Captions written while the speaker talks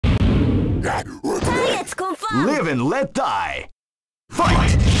Targets confirmed. Live and let die.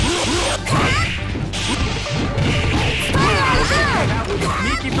 Fight! Out with a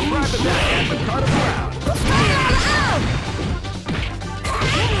sneaky surprise attack at the start of the round.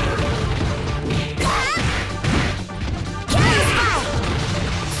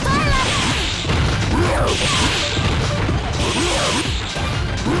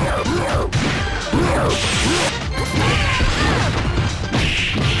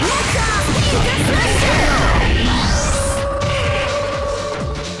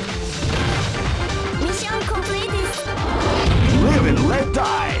 Mission completed. Live and let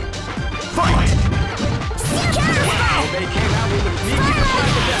die. Fight! Wow, they came out with a sneaky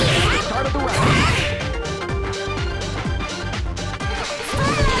surprise attack at the start of the round.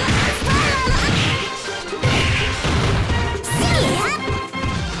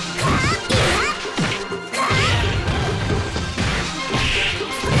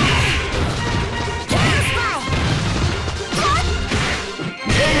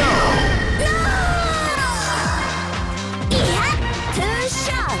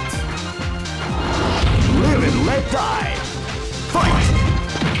 Live and let die. Fight!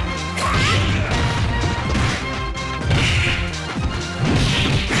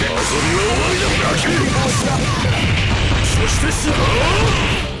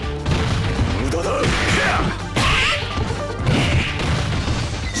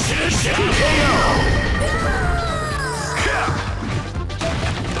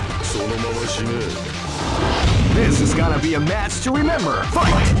 This is gonna be a match to remember.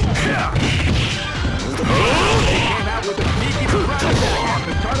 Fight! They came out with a sneaky surprise attack at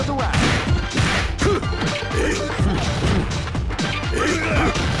the start of the round.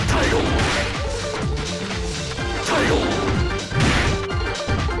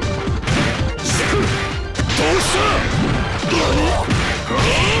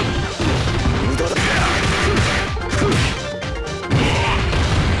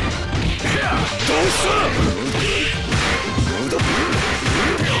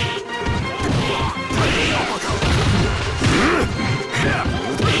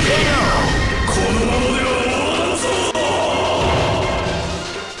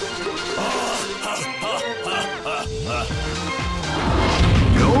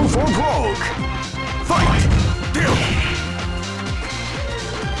 Go for broke. Fight!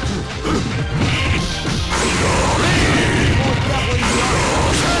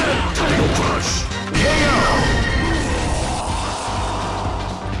 Title Crush. KO.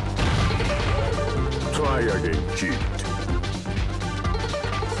 Try again, kid.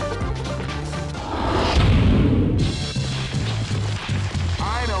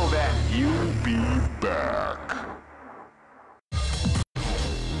 I know that you'll be back.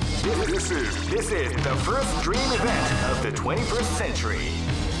 This is the first dream event of the 21st century.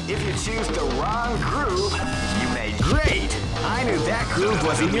 If you choose the wrong groove, you made great. I knew that groove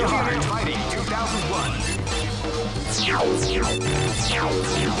was in your heart. Fighting 2001.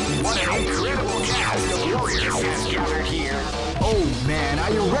 What an incredible cast of warriors has gathered here. Oh man,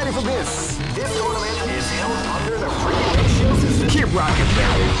 are you ready for this? This tournament is held under the free ratio system. Keep rocking,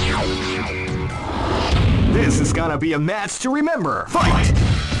 baby. This is gonna be a match to remember. Fight!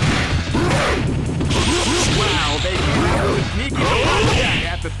 Wow, they came out with a sneaky surprise attack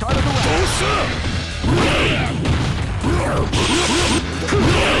at the start of the round.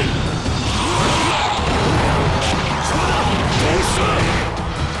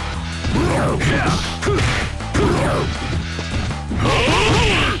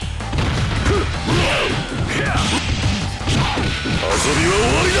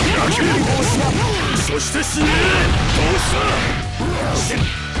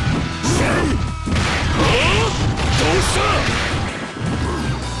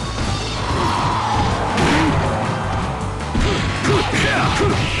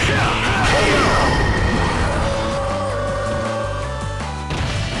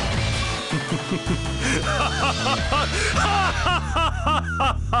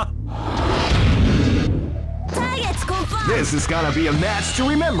 Targets confirmed. This is gonna be a match to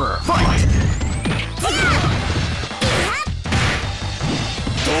remember. Fight!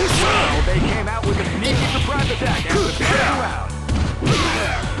 Wow, they came out with a sneaky surprise attack at the start of the round.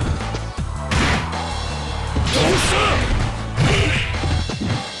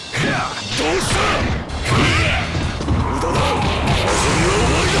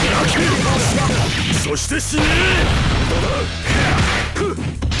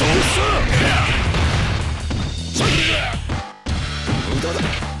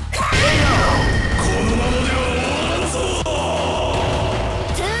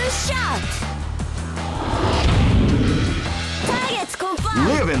 Two shots. Targets confirmed.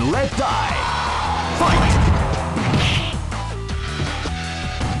 Live and and let die. Fight!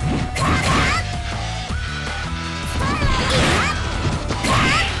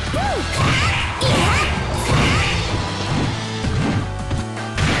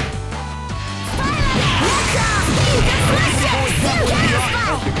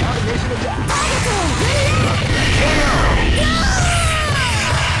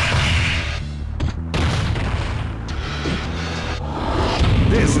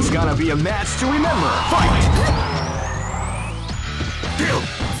 This is gonna be a match to remember. Fight! You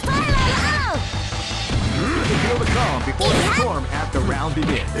can feel the calm before the storm as the round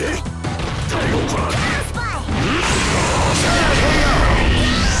begins.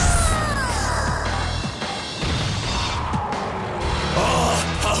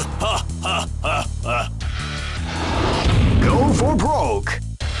 Go for broke.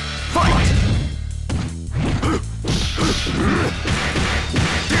 Fight!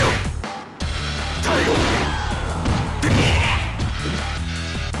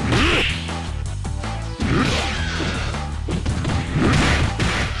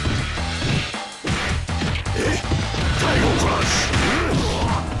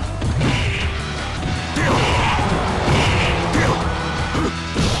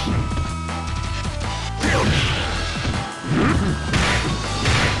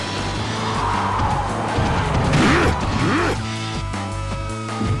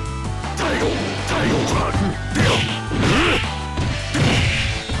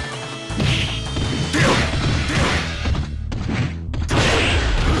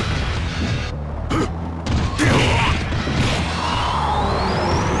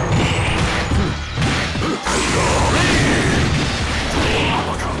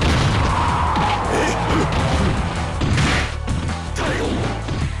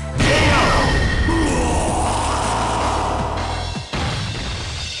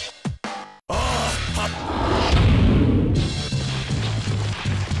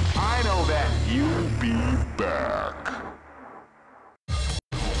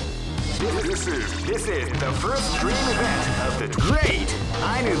 This is the first dream event of the great.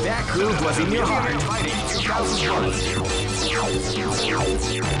 I knew that groove was in your heart. Fighting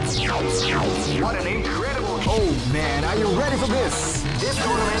 2001. What an incredible. Oh man, are you ready for this? This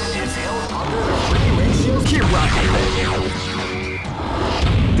tournament is held under the free ratio. Keep rocking.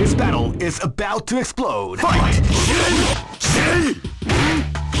 This battle is about to explode. Fight!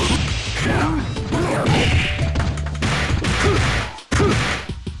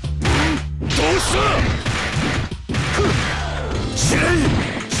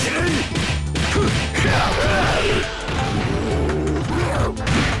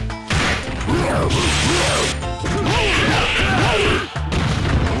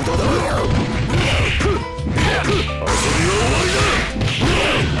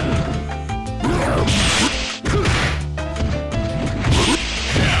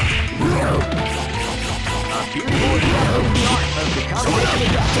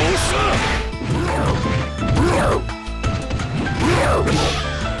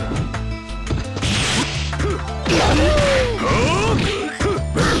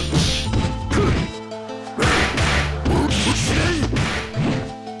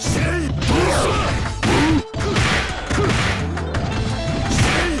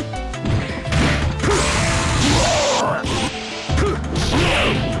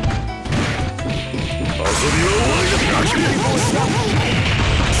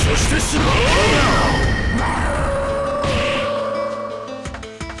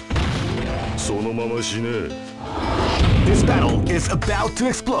 This battle is about to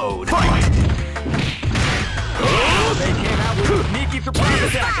explode. Fight! Oh, they came out with a sneaky surprise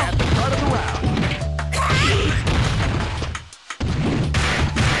attack at the start of the round.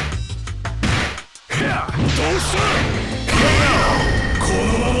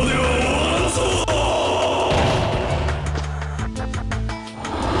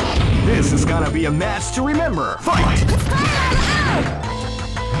 This is gonna be a match to remember. Fight!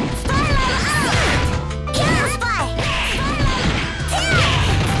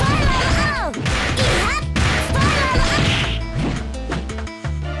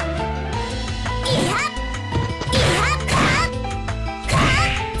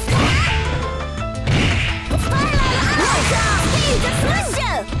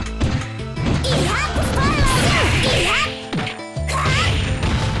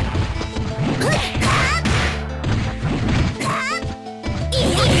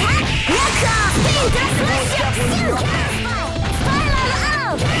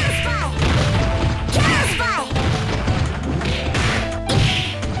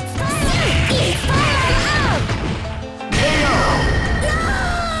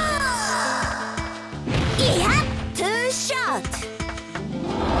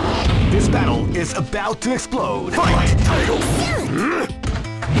 shot! This battle is about to explode. Fight!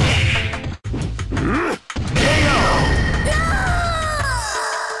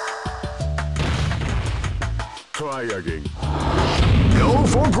 Try again. Go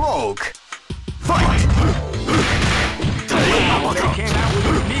for broke. Fight! Wow, they came out with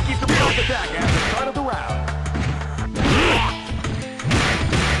a sneaky surprise attack at the start of the round.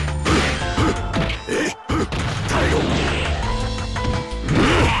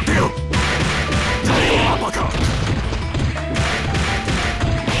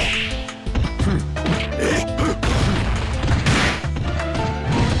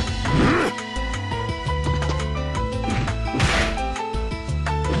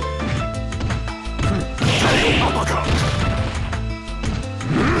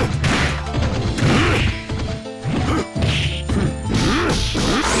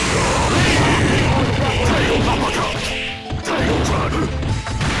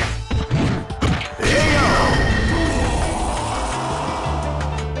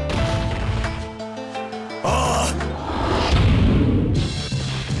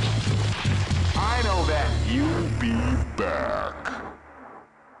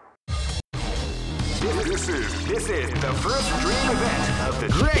 This is the first dream event of the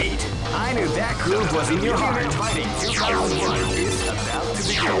great. I knew that groove was in your heart. Fighting 2001 is about to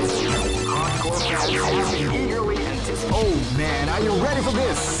begin. Hardcore fans have been eagerly anticipating. Oh man, are you ready for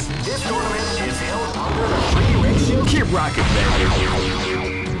this? This tournament is held under the free ratio. Keep rocking,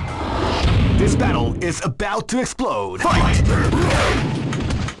 baby. This battle is about to explode. Fight!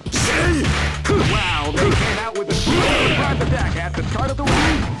 Wow, they came out with a surprise attack at the start of the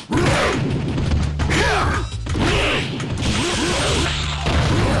round.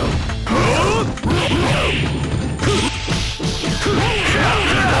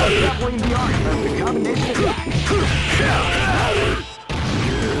 Definitely the art of the combination attack.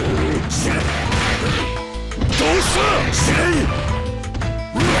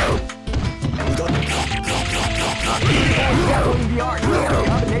 Definitely the art of the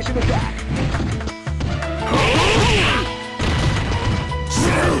combination attack.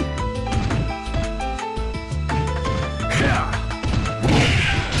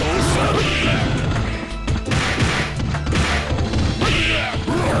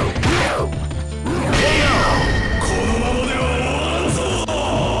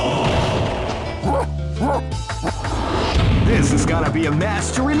 This is gonna be a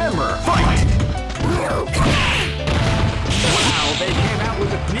match to remember. Fight! Wow, they came out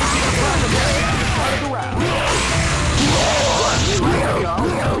with a sneaky surprise attack at the start of the round.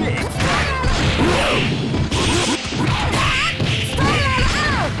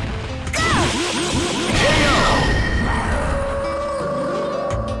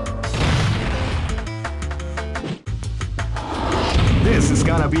 This is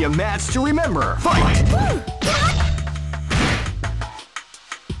gonna be a match to remember. Fight!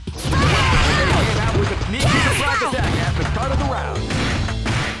 With a sneaky surprise attack at the start of the round.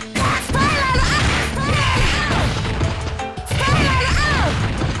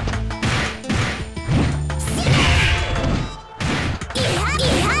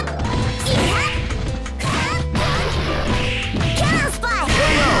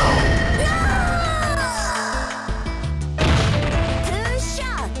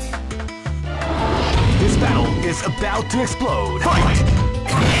 This battle is about to explode. Fight!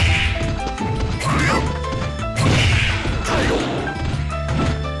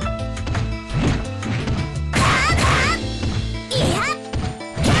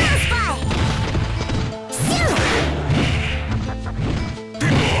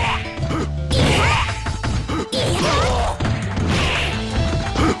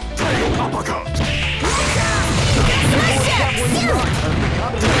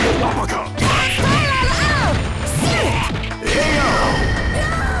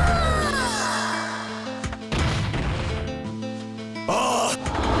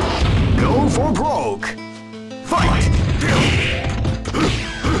 Go for broke. Fight!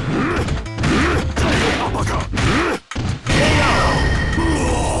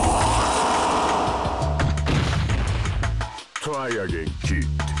 Try again, kid.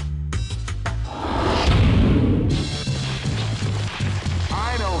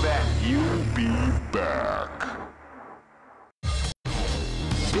 I know that You'll be back.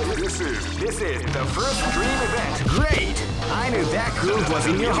 This is the first dream event. Great! I knew that groove was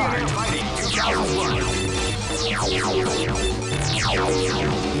in your heart. Fighting 2001.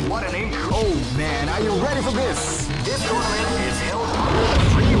 What an incredible... Oh man, are you ready for this? This tournament is held under the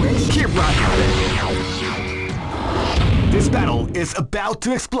free ratio. Keep rocking, baby. This battle is about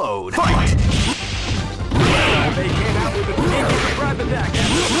to explode. Fight! Wow, They came out with a sneaky surprise attack at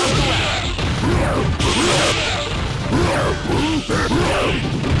the start of the round.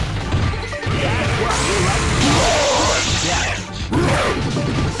 That's what we like to call death.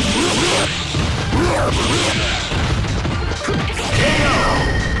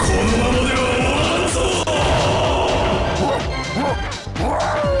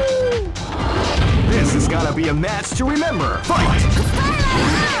 This is gonna be a match to remember. Fight!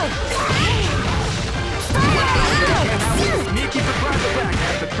 Sneaky surprise attack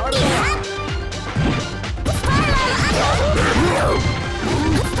at the start of the round.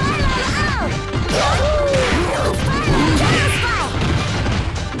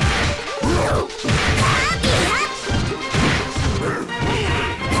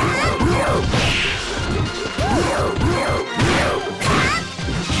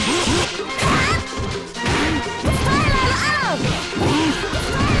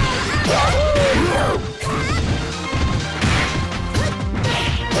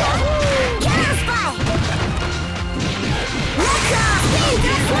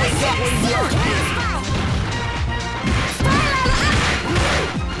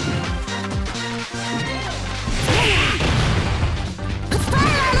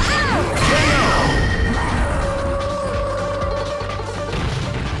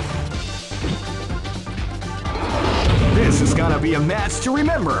 This is gonna be a match to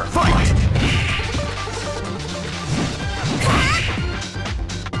remember. Fight!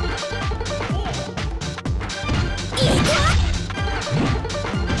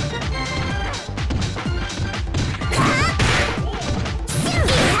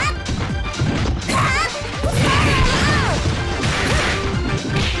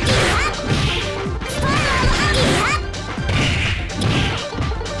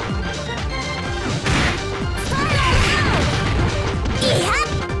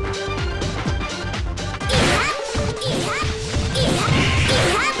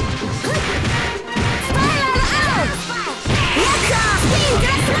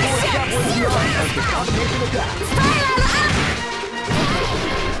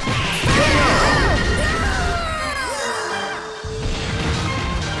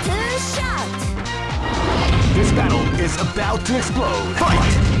 This battle is about to explode. Fight!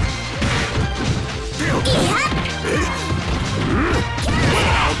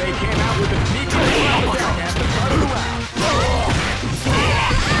 Wow, they came out with a sneaky surprise attack at the start of the round.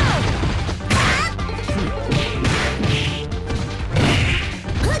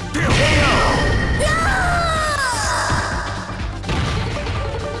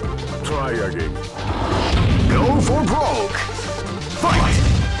 Try again. Go for broke. Fight!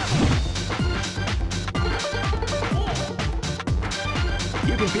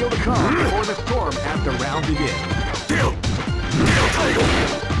 You can feel the calm before the storm as the round begins.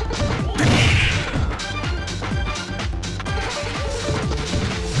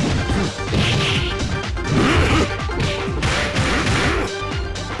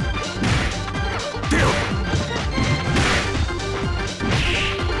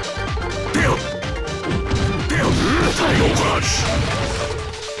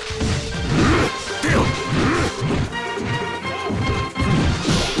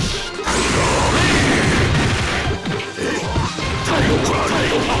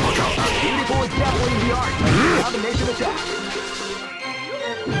 Beautiful example in the art of combination attack.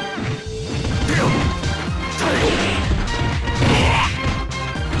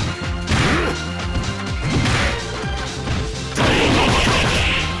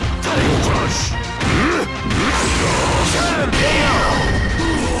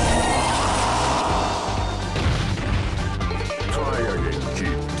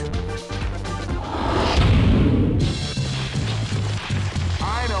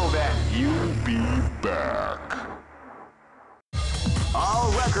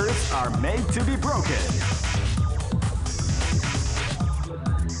 Are made to be broken.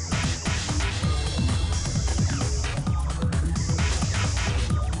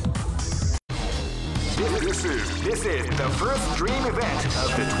 This is the first dream event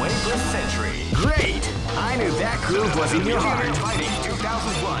of the 21st century. Great! I knew that groove was in your heart. Fighting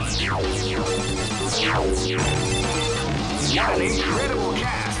 2001. What an incredible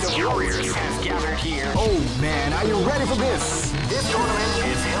cast of warriors has gathered here. Oh man, are you ready for this? This tournament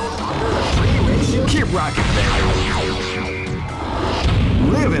is held under the free ratio. Keep rocking, baby.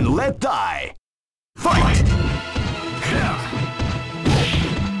 Live and let die. Fight!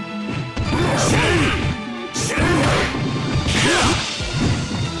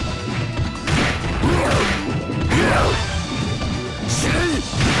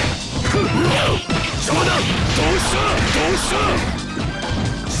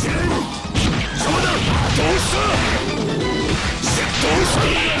 Show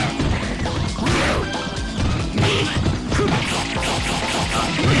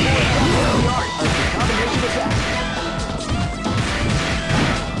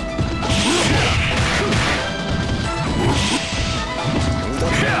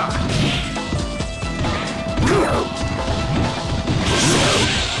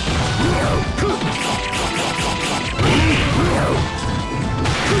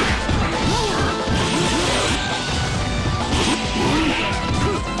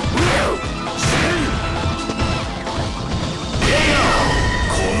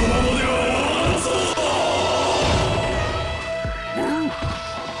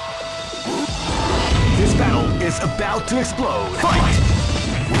is about to explode. Fight!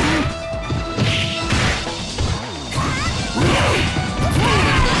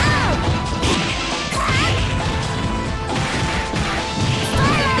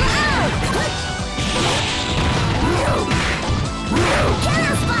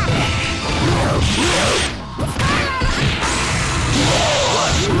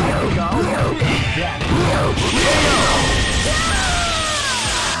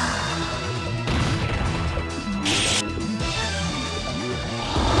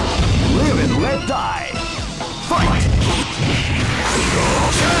 Live and let die. Fight!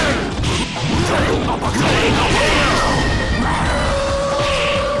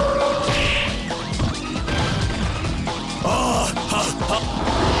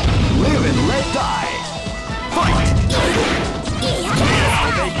 Live and let die. Fight!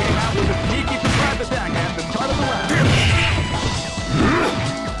 They came out with a sneaky surprise attack at the start of the round.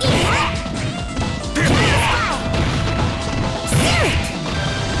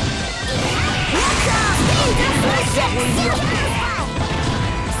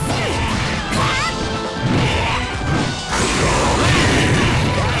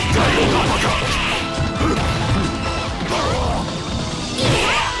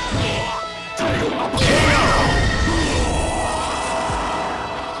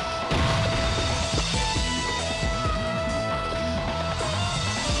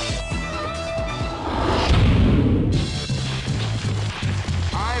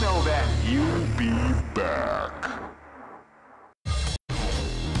 I know that you'll be back.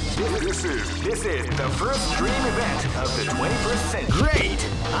 This is the first dream event of the 21st century. Great!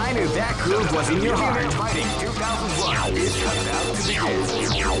 I knew that groove was in your heart. Fighting 2001 is about to begin.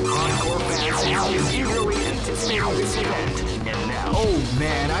 Hardcore fans now is eagerly anticipating this event. And now, oh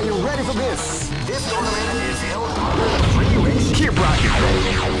man, are you ready for this? This tournament is held under the free ratio. Keep rocking,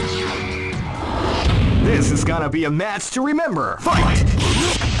 baby. This is gonna be a match to remember. Fight!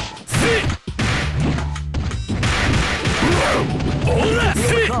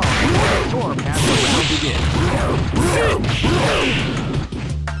 Here we come. storm as the round begins.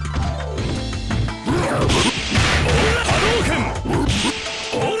 Hadouken!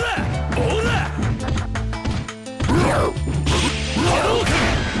 Hadouken!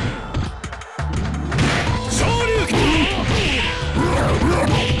 Shoryuken!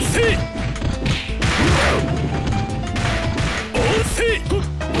 See!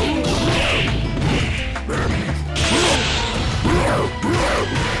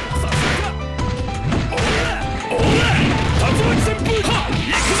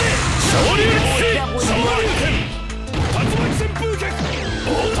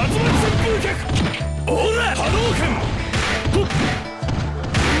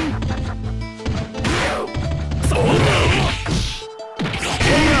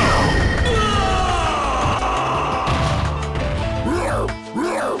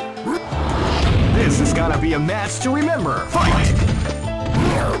 This is gonna be a match to remember. Fight!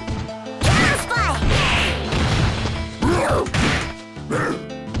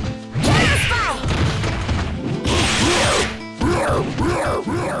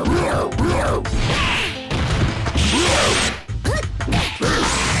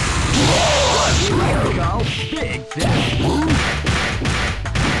 Big dash.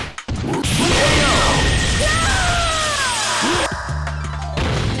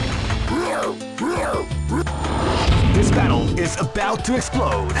 This battle is about to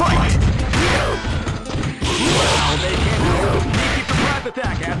explode. Fight! Well, they came out with a sneaky surprise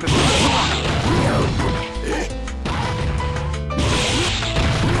attack at the start of the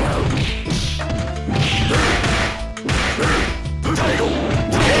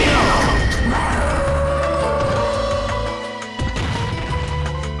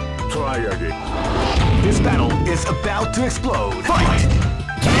Try again. This battle is about to explode. Fight!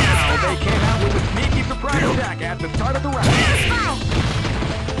 Now they came out with a sneaky surprise attack at the start of the round.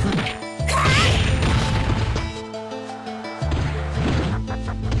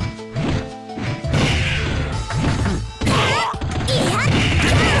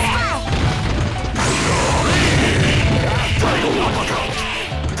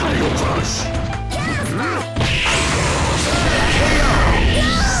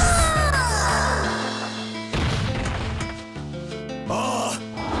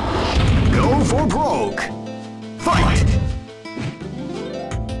 Go for broke. Fight!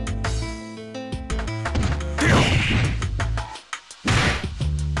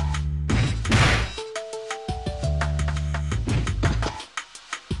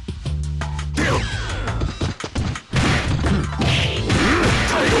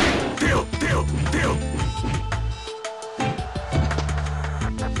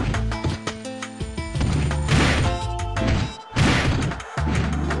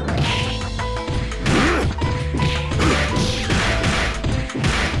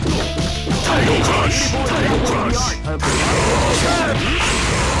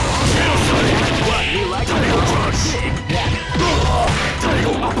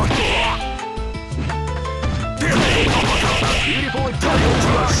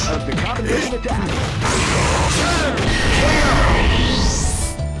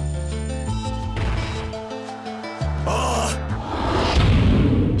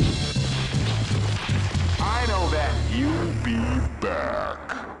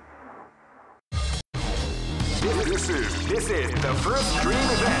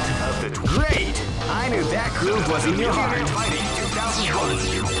 of the great. I knew that groove was in your heart. Fighting 2001.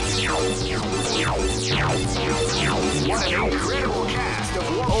 What an incredible cast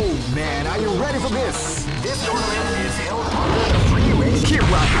of war. Oh man, are you ready for this? This tournament is held under the free range. Keep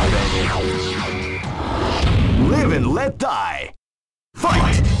rocking, baby. Live and let die.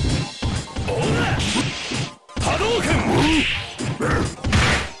 Fight! Hadouken!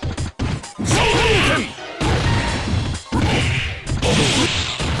 Shoryuken!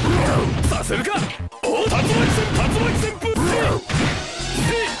 させるか！竜巻旋風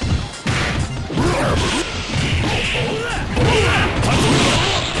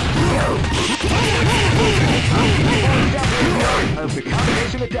！Of the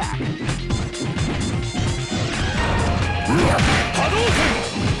combination attack. Hadouken!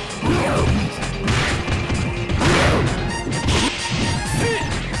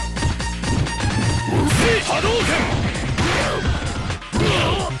 Hadouken!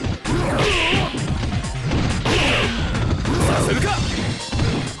 Saseruka!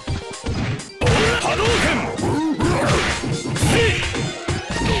 Hadouken!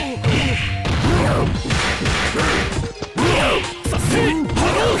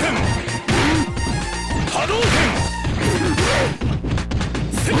 Hadouken! Hadouken!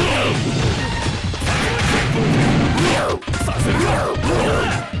 Saseruka!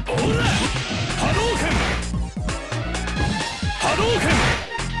 Hadouken! Hadouken!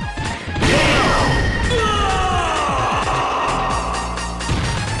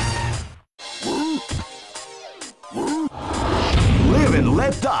 Live and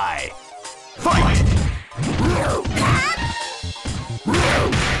let die. Fight!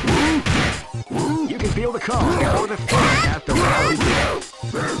 You can feel the calm before the fight at the round begins.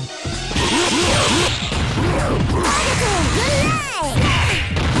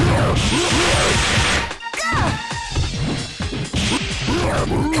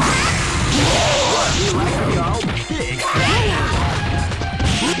 You like to be all big.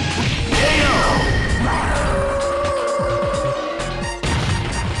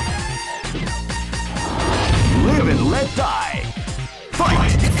 Live and let die.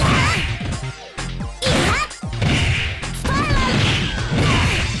 Fight!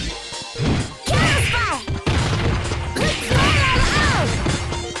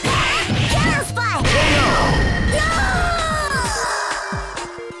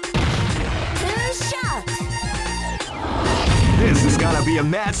 This is gonna be a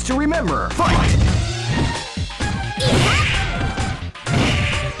match to remember. Fight!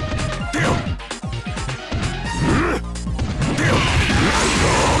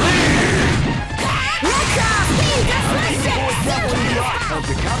 Of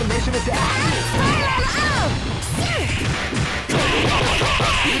the combination attack.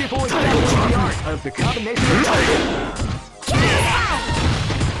 Beautiful example of the art of the combination attack.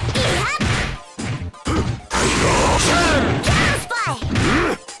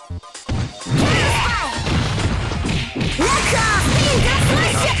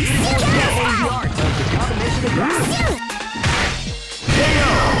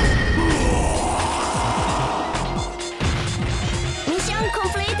 Mission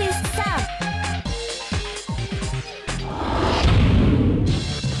completed, sir.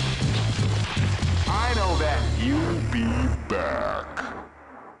 I know that you'll be back.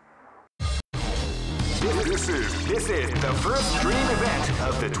 This is the first dream event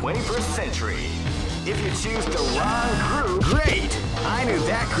of the 21st century. If you choose the wrong groove, great! I knew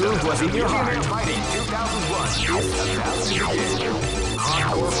that groove was in your heart. Fighting 2001 is about to begin.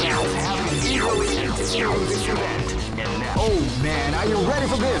 Hardcore fans have been eagerly anticipating this event. And now, oh man, are you ready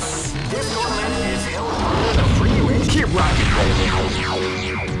for this? This tournament is held under the free range. Keep rocking, baby.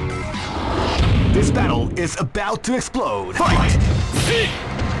 This battle is about to explode. Fight!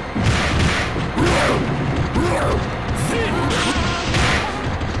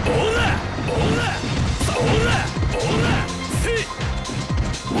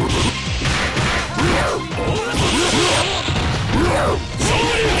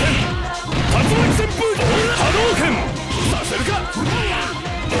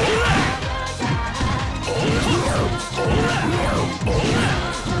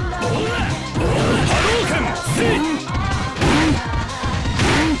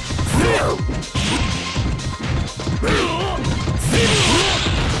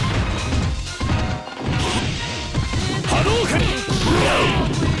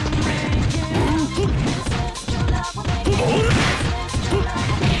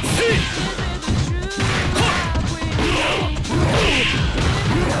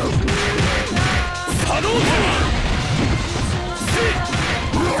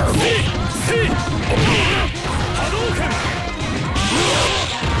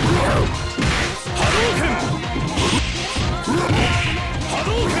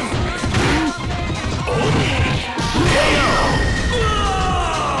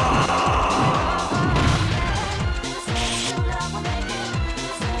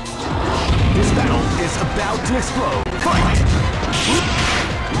 about to explode. Fight!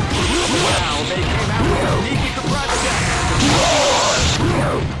 Wow, they came out with a sneaky surprise attack.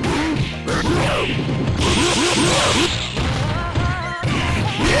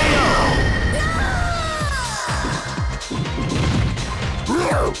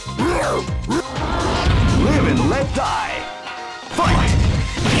 Live and let die. Fight!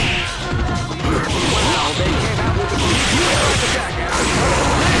 Wow, they came out with a sneaky surprise attack.